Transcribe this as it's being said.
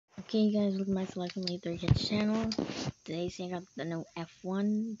Okay guys, welcome back to Life from Late 30 Kids channel. Today I got the new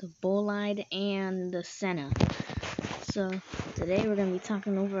F1, the Bolide, and the Senna. So today we're going to be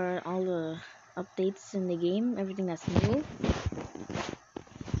talking over all the updates in the game, everything that's new.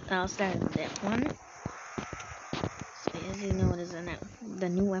 I'll start with the F1. So as you know, the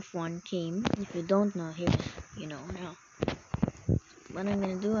new F1 came. If you don't know, here you know now. What I'm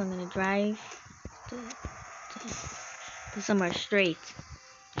going to do, I'm going to drive to somewhere straight.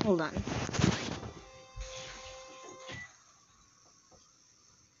 Hold on.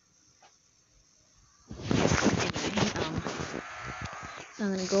 So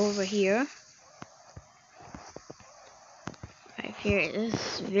I'm gonna go over here. Right here, it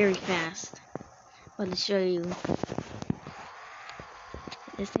is very fast. But to show you,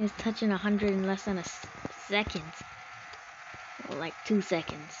 this thing is touching 100 in less than a second, or like 2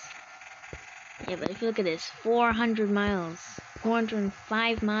 seconds. Yeah, but if you look at this, 400 miles,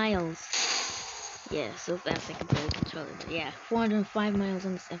 405 miles. Yeah, so fast I can barely control it. But yeah, 405 miles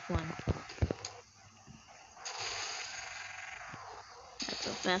on this F1. That's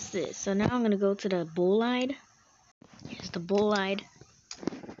how fast it is. So now I'm gonna go to the Bolide. Here's the Bolide.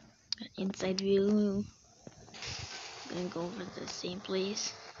 Inside view. I'm gonna go over to the same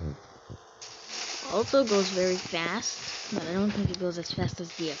place. Also goes very fast, but I don't think it goes as fast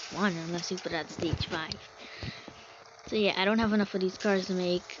as the F1 unless you put it at stage 5. So yeah, I don't have enough of these cars to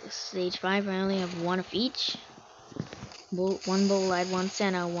make stage 5. I only have one of each. One Bolide, one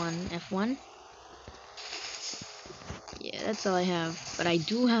Senna, one F1. Yeah, that's all I have. But I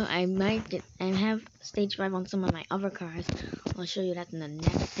do have, I have stage 5 on some of my other cars. I'll show you that in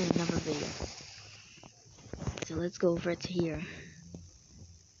another video. So let's go over to here.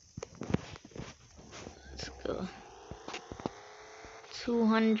 Let's go.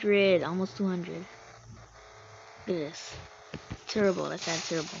 200, almost 200. Look at this. Turbo, let's add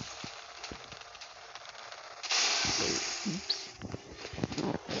turbo. Oops.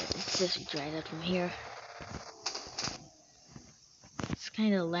 Yeah, let's just try that from here. It's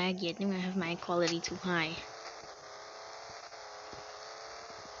kind of laggy. I think I have my quality too high.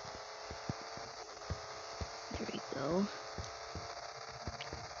 There we go.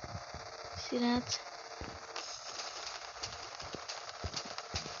 See that?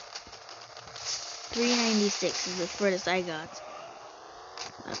 .396 is the furthest I got.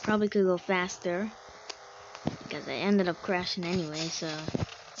 I probably could go faster because I ended up crashing anyway, so you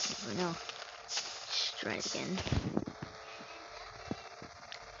never know. Let's try it again.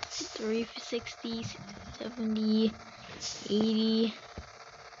 360, 70, 80,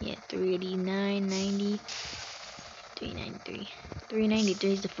 yeah, 389, 90, 393.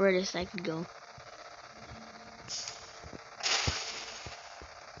 393 is the furthest I could go.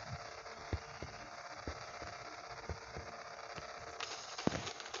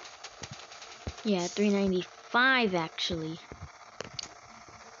 Yeah, 395 actually.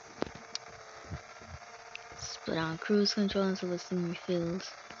 Let's put on cruise control until this thing refills.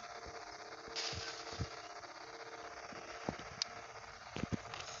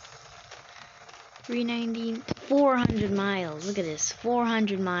 390, 400 miles. Look at this,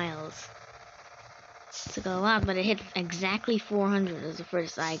 400 miles. It took a lot, but it hit exactly 400 as the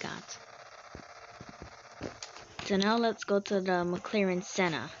first I got. So now let's go to the McLaren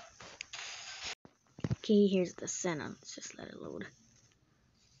Senna. Okay, here's the Senna. Let's just let it load.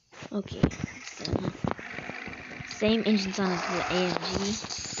 Okay, Senna. Same engine sound as the AMG.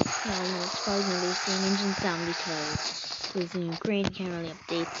 Well, it's probably gonna be the same engine sound because it's in Ukraine. You can't really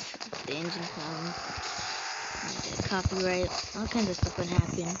update the engine sound. Copyright, all kinds of stuff would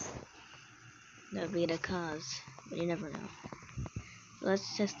happen. That would be the cause, but you never know. So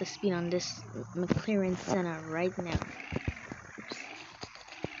let's test the speed on this McLaren Senna right now. Oops.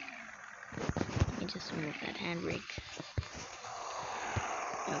 Let me just remove that handbrake.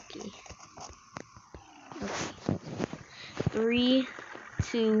 Okay. 3,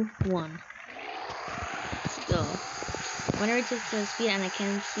 2, 1. Let's go. Whenever it gets to the speed and I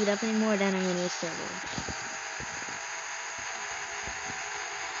can't speed up anymore, then I'm gonna use turbo.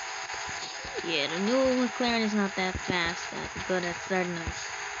 Yeah, the new McLaren is not that fast, but good at starting us.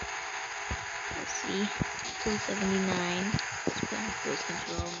 Let's see. 279. Let's put on cruise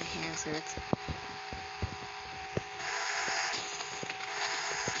control. My hands hurt.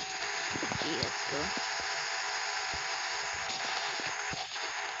 Okay, let's go.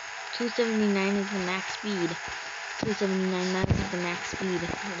 279 is the max speed. 279, that is the max speed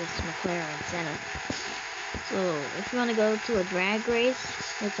for this McLaren Senna. So, if you want to go to a drag race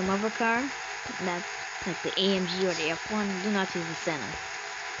with some other car, that's like the AMG or the F1, do not use the Senna.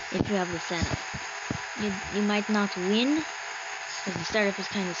 If you have the Senna, you might not win, because the startup is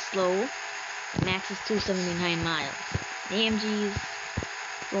kind of slow. The max is 279 miles. The AMG's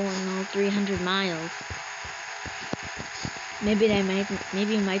going all 300 miles. Maybe you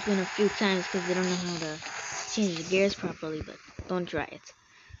might win a few times because they don't know how to change the gears properly, but don't try it.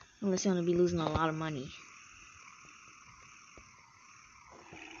 Unless you want to be losing a lot of money.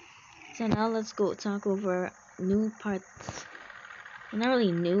 So now let's go talk over new parts. Not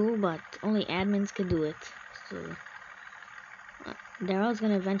really new, but only admins could do it. So Daryle's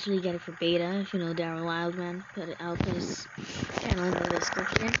gonna eventually get it for beta. If you know Daryle Wildman, I'll put his channel in the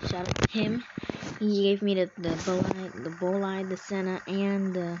description. Shout out to him. He gave me the Bolide, the Senna,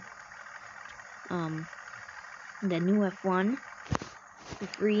 and the new F1 for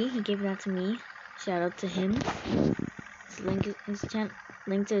free. He gave that to me. Shout out to him. Link to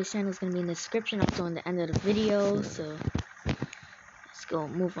his channel is gonna be in the description, also in the end of the video. So let's go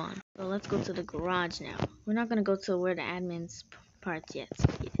move on. So let's go to the garage now. We're not gonna go to where the admins parts yet,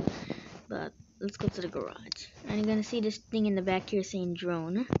 but let's go to the garage. And you're gonna see this thing in the back here saying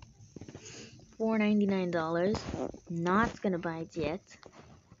drone. $499. Not gonna buy it yet.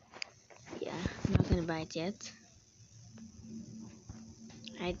 Yeah, not gonna buy it yet.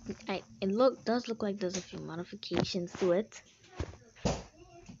 It does look like there's a few modifications to it.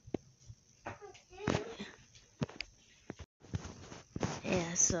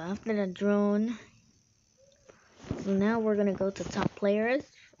 Yeah, so after the drone, so now we're gonna go to top players,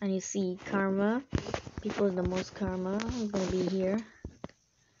 and you see Karma. People with the most Karma is gonna be here.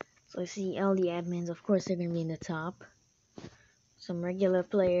 So I see all the admins, of course they're gonna be in the top. Some regular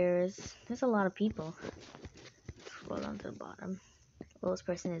players. There's a lot of people. Scroll down to the bottom. Lowest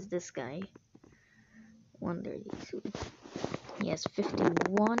person is this guy. 132. He has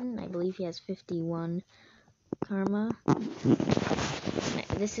 51. I believe he has 51 Karma.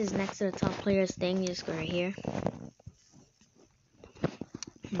 This is next to the top players thing. You just go right here.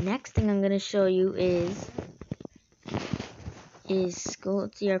 Next thing I'm gonna show you is go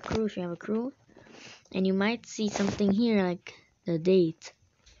to your crew if you have a crew, and you might see something here like the date.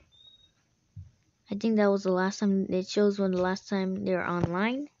 I think that was the last time it shows when the last time they were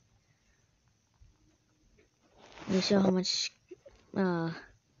online. They show how much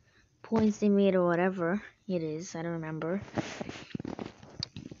points they made or whatever it is. I don't remember.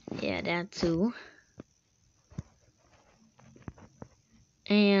 Yeah, that too.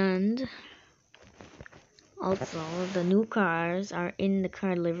 And also the new cars are in the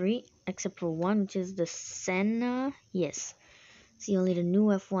car livery, except for one, which is the Senna. Yes. See, only the new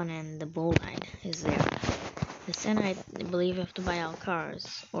F1 and the Bolide is there. The Senna, I believe you have to buy all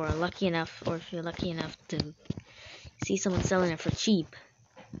cars, or if you're lucky enough to see someone selling it for cheap.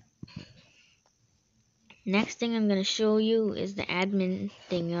 Next thing I'm gonna show you is the admin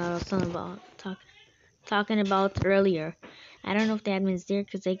thing I was talking about earlier. I don't know if the admin's there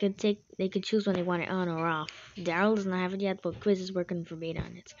because they could choose when they want it on or off. Daryle does not have it yet, but Quiz is working for beta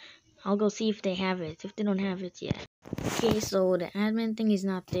on it. I'll go see if they have it, if they don't have it yet. Okay, so the admin thing is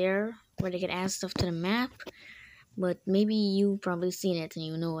not there, where they could add stuff to the map, but maybe you've probably seen it and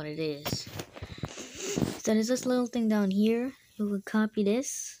you know what it is. So there's this little thing down here. You could copy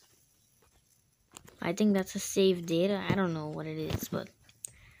this. I think that's a save data. I don't know what it is, but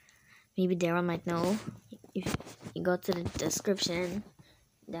maybe Daryle might know. If you go to the description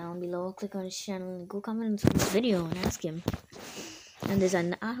down below, click on his channel and go comment on this video and ask him. And there's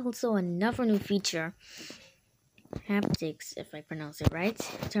also another new feature, haptics, if I pronounce it right.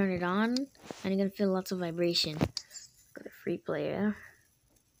 Turn it on and you're gonna feel lots of vibration. Go to free player.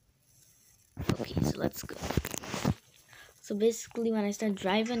 Okay, so let's go. So basically when I start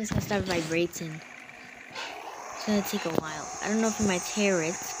driving, it's gonna start vibrating. It's gonna take a while. I don't know if you might hear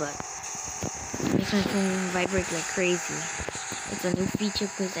it, but it makes my phone vibrate like crazy. It's a new feature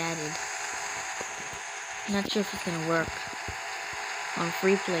Quiz added. Not sure if it's gonna work on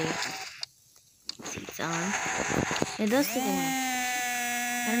free play. See, it's on. It does take a while.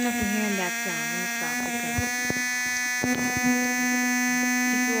 I don't know if you're hearing that sound. Let me stop because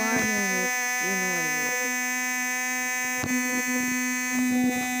if you are hearing it, you know what it is.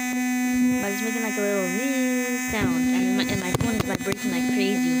 But it's making like a little sound, and my phone is vibrating like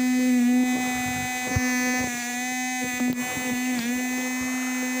crazy.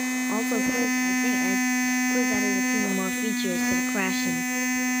 Also, Quiz added a few more features to the crashing.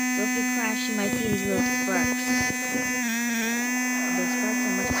 So if you crash, you might see these little sparks. The sparks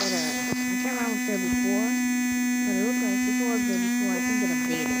are much better. I can't remember if they're before, but it looks like if it was there before, I think it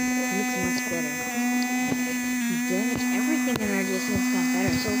updated. It looks much better. Damage everything in RGS got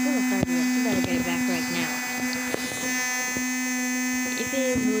better, so if it looks RGS, you better get it back right now. If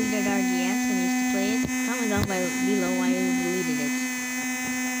you deleted RGS and used to play it, comment down below why you deleted it.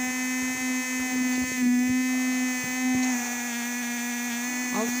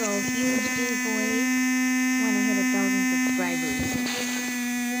 also huge giveaway when I hit 1,000 subscribers.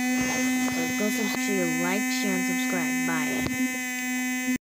 So go subscribe, like, share, and subscribe. Bye.